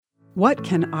What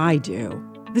can I do?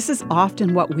 This is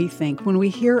often what we think when we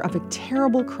hear of a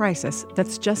terrible crisis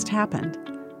that's just happened.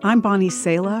 I'm Bonnie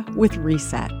Sala with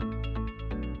Reset.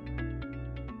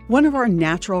 One of our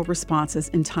natural responses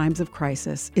in times of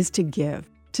crisis is to give,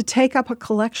 to take up a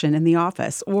collection in the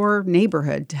office or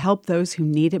neighborhood to help those who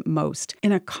need it most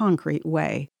in a concrete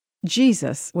way.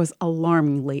 Jesus was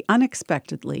alarmingly,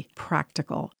 unexpectedly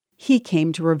practical. He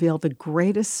came to reveal the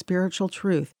greatest spiritual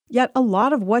truth, yet a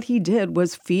lot of what he did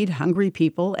was feed hungry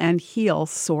people and heal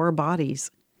sore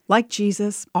bodies. Like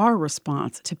Jesus, our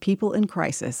response to people in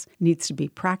crisis needs to be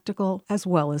practical as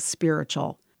well as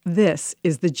spiritual. This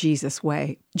is the Jesus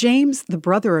way. James, the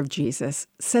brother of Jesus,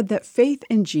 said that faith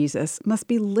in Jesus must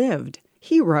be lived.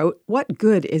 He wrote, "What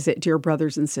good is it, dear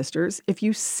brothers and sisters, if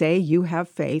you say you have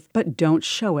faith but don't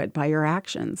show it by your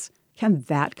actions? Can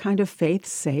that kind of faith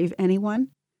save anyone?"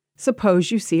 Suppose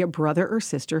you see a brother or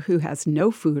sister who has no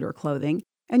food or clothing,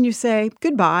 and you say,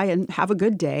 "Goodbye and have a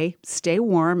good day, stay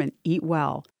warm and eat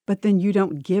well," but then you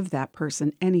don't give that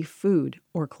person any food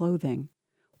or clothing.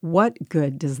 What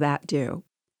good does that do?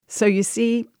 So you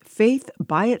see, faith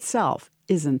by itself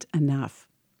isn't enough.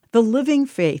 The living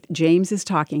faith James is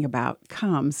talking about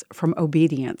comes from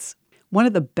obedience. One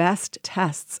of the best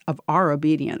tests of our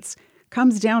obedience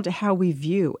comes down to how we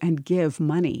view and give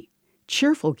money.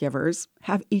 Cheerful givers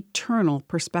have eternal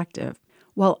perspective,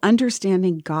 while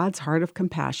understanding God's heart of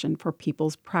compassion for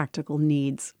people's practical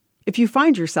needs. If you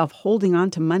find yourself holding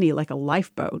on to money like a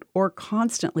lifeboat or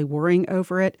constantly worrying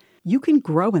over it, you can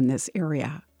grow in this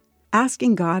area.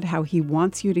 Asking God how He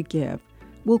wants you to give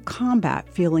will combat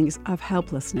feelings of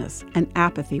helplessness and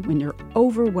apathy when you're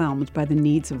overwhelmed by the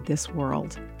needs of this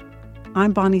world.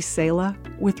 I'm Bonnie Sala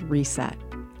with Reset.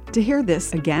 To hear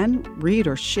this again, read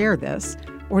or share this,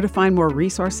 or to find more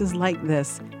resources like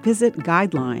this, visit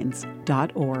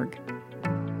guidelines.org.